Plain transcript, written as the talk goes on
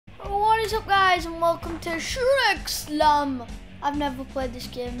What is up, guys, and welcome to Shrek Superslam. I've never played this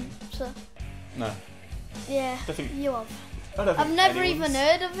game, so... No. Yeah, you have. I've never even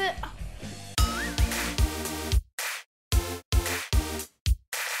heard of it.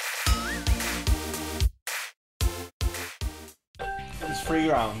 There's 3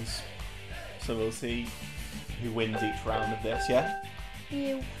 rounds, so we'll see who wins each round of this, yeah?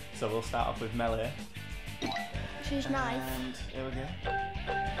 You. So we'll start off with melee. Choose knife. And here we go.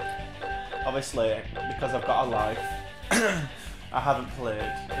 Obviously, because I've got a life, I haven't played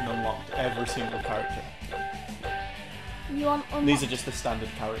and unlocked every single character. You want unlock? These are just the standard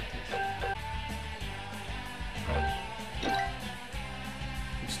characters.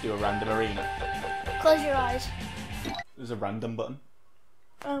 Just do a random arena. Close your eyes. There's a random button.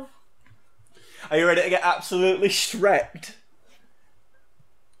 Oh. Are you ready to get absolutely Shreked?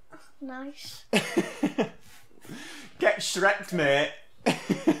 Nice. Get Shreked, mate.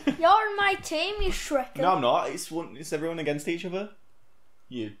 You're on my team, you Shreked. No, I'm not. It's everyone against each other.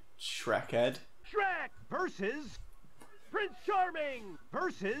 You Shreked. Shrek versus Prince Charming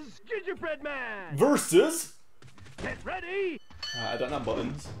versus Gingerbread Man. Versus. Get ready. I don't have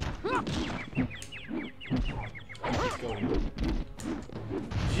buttons. Let's go. Did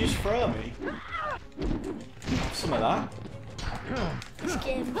you just throw me? Some of that. This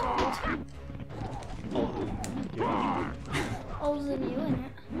game's old. Older than you,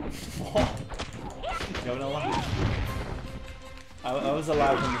 innit? What? You're gonna laugh. I was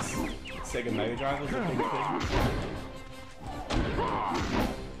alive when this Sega Mega Drive was a big thing.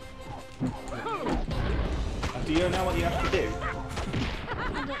 Do you know what you have to do?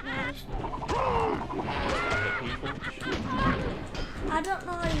 I don't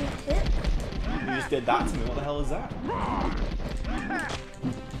know how you hit. You just did that to me. What the hell is that?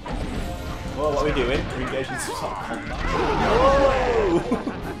 Well, what are we doing? We're engaging in some sort of combat. Whoa!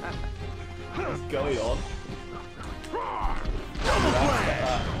 What's going on?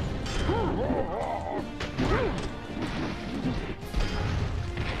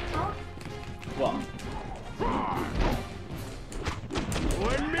 What?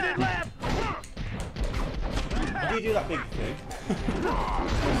 1 minute left. How do you do that big thing?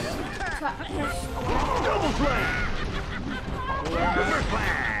 Double slam. Super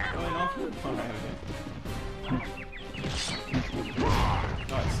slam. Going off? Oh, right,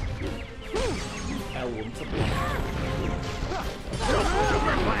 nice. L1 to block.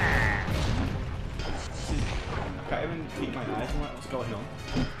 Super slam. I can't even keep my eyes on what's going on.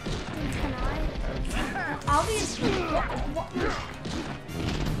 Can I? Obviously, what?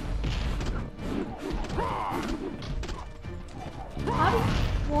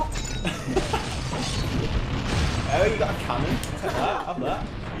 What? Oh, you got a cannon? Take that, have that.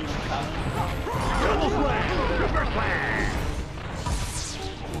 You got a cannon. Double slam. Super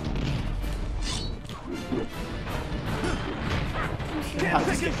slam.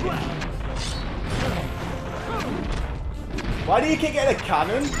 Second slam. Why do you keep getting a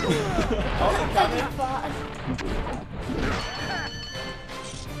cannon? Oh, a cannon.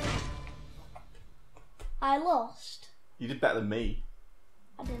 I lost. You did better than me.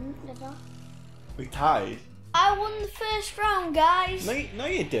 I didn't, did I? We tied. I won the first round, guys. No,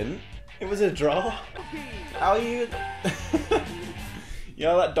 you didn't. It was a draw. How are you? You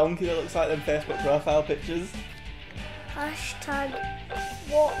know that donkey that looks like them Facebook profile pictures? Hashtag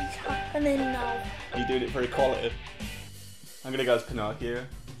what is happening now? You doing it for equality? I'm gonna go as Pinocchio.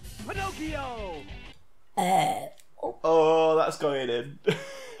 Pinocchio. Oh, that's going in.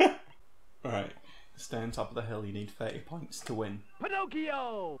 Right. Stay on top of the hill. You need 30 points to win.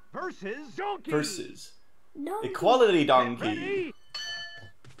 Pinocchio versus Donkey. Versus No. Equality Donkey. Ready?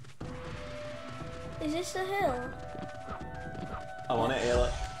 Is this a hill? I'm on it,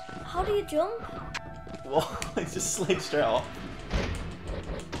 Ayla. How do you jump? Well, it just slid straight off.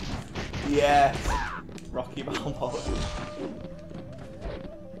 Yes. Rocky Balboa.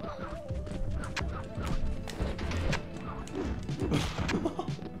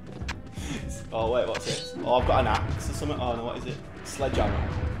 Oh wait, what's this? Oh, I've got an axe or something. Oh no, what is it? Sledgehammer.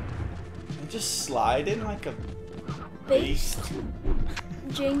 I'm just sliding like a beast.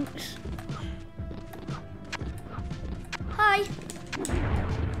 Jinx. Hi.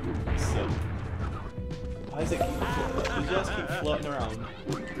 So, why does it keep floating? Does it just keep floating around?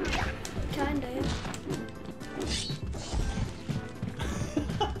 Kinda.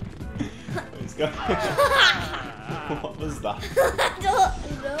 It's going. What was that? I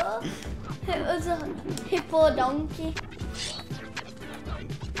don't know. It was a hippo donkey.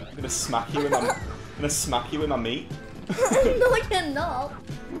 I'm gonna smack you with my meat. No, you're not.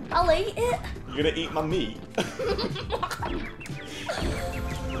 I'll eat it. You're gonna eat my meat.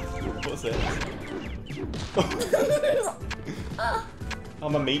 was this? Oh,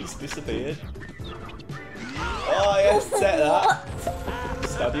 my meat's disappeared. Oh, yes, take that.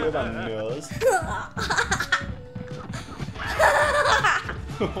 Stab you with my nose.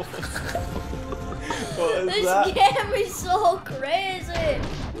 What is This that? game is so crazy.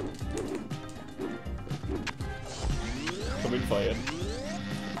 Coming for you.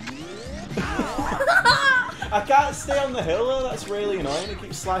 I can't stay on the hill though, that's really annoying. It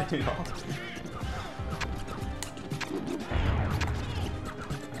keeps sliding off.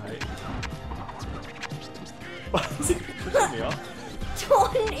 Right. Why is it pushing me off?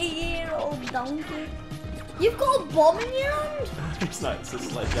 20-year-old donkey. You've got a bomb in your hand? It's not, it's a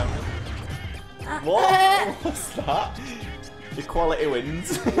sledgehammer. What? What's that? Equality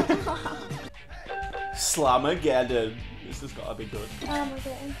wins. Slamageddon. This has got to be good.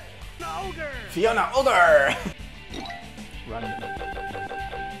 Armageddon. Ogre! Fiona Ogre! Random.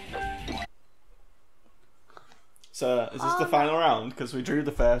 So, is this the final round? Because we drew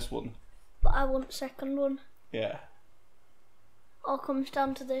the first one. But I want second one. Yeah. All comes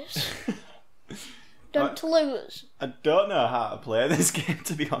down to this. Don't lose. I don't know how to play this game,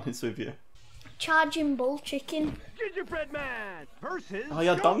 to be honest with you. Charging bull chicken. Gingerbread Man versus. Oh,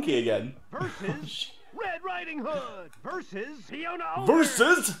 you're Donkey again. Versus Red Riding Hood versus Fiona Ogre.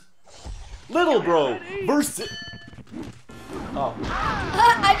 Versus Little Bro versus. Oh.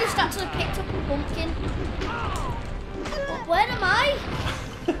 I just actually picked up a pumpkin. Where am I?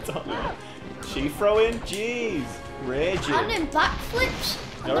 I don't know. She throwing? Jeez. Raging. I'm doing backflips.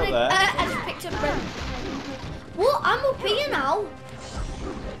 You're up there. I just picked up red. What? I'm up here now.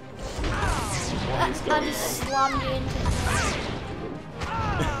 What is I going just on? slammed you into it.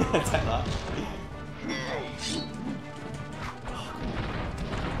 Take that.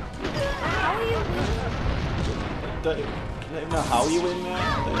 How are you? Don't even know how you win there. I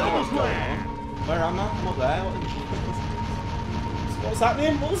don't know what's going on. Where am I? I'm up there. What's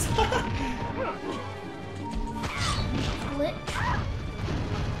happening? What was that? Glitch.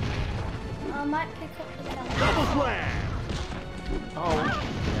 I might pick up the camera. Double slam. Oh.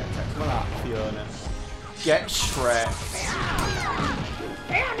 Yeah, take some of that, Fiona. Get Shrek.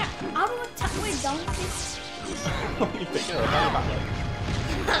 Fiona, how do I attack my donkey? You pick her up on your back leg.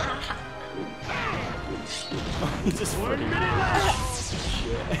 You just 1 freaking minute left.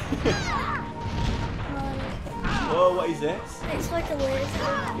 shit. Oh, what is this? It's like a laser.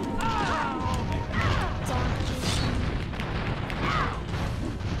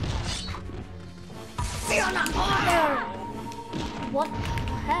 Fiona, order! What the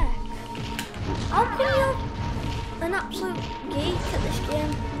heck? How can you an absolute geek at this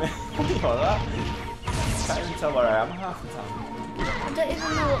game? You know that? Can't even tell where I am half the time. I don't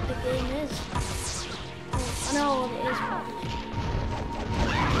even know what the game is. Oh, I know what it is, but...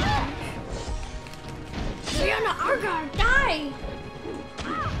 Fiona, I'm gonna die!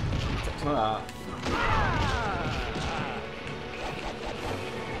 Take some of that.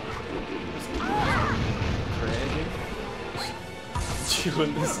 Crazy. Do you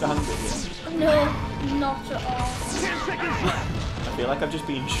understand it yet? No, not at all. 10 seconds left. I feel like I've just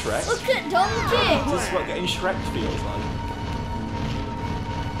been Shrek. Look at Donkey! This is what getting Shrek feels like.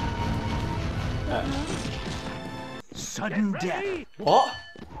 Sudden death. What?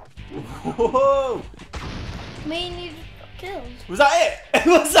 Whoa! Me and you just got killed. Was that it?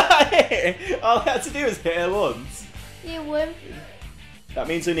 Was that it? All I had to do was hit her once. You win. That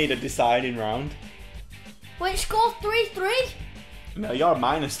means we need a deciding round. Wait, score 3-3? No, you're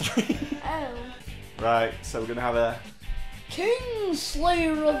 -3. Oh. Right, so we're gonna have a King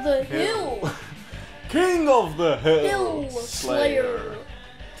Slayer of the Hill. King of the Hill, Hill Slayer.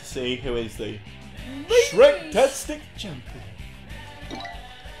 To see who is the Shreked champion.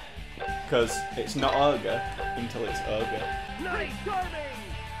 Because it's not Ogre until it's Ogre. Nice Charming.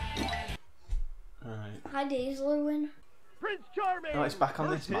 Alright. I'd easily win. Prince Charming. Oh, it's back on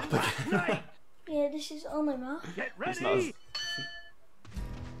this map versus again. Knight. Yeah, this is only map. Get It's not as... ready.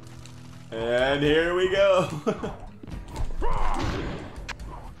 And here we go.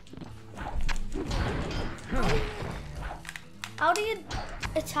 How do you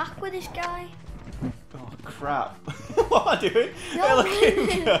attack with this guy? Oh crap. What am I doing? You're Hey, look at winning.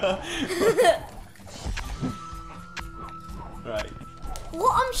 him go. Right.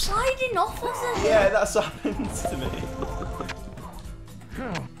 What? I'm sliding off of this. Yeah, that's what happens to me.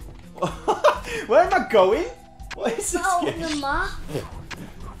 Where am I going? What is this Out of game? the map.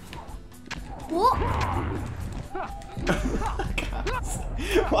 What?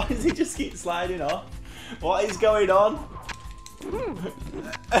 Why does he just keep sliding off? What is going on?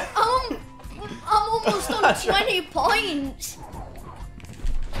 I'm almost on 20 points.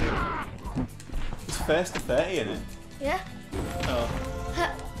 first to 30 in it. Yeah. Oh.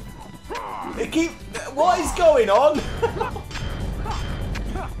 It keep. What is going on?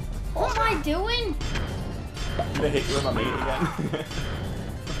 What am I doing? I'm gonna hit you with my meat again.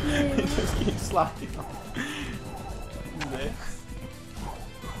 It just keeps sliding on.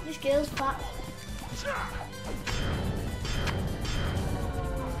 This girl's fat.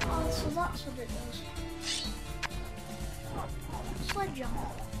 Oh, so that's what it does. Sledgehammer.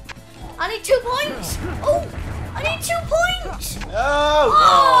 I need 2 points! Oh! I need 2 points! Oh!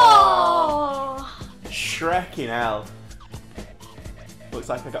 Oh! Shrek in hell. Looks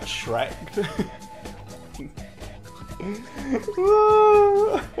like I got Shreked.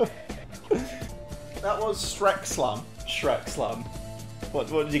 That was Shrek Slam. Shrek Slam. What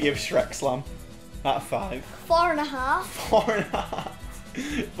did you give Shrek Slam? Out of 5? 4.5.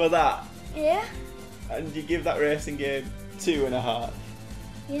 4.5 for that. Yeah. And you give that racing game 2.5.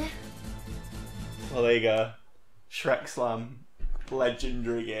 Yeah. Well, there you go. Shrek Slam,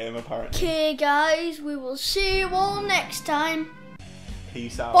 legendary game apparently. Okay, guys, we will see you all next time.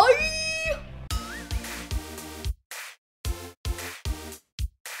 Peace out. Bye.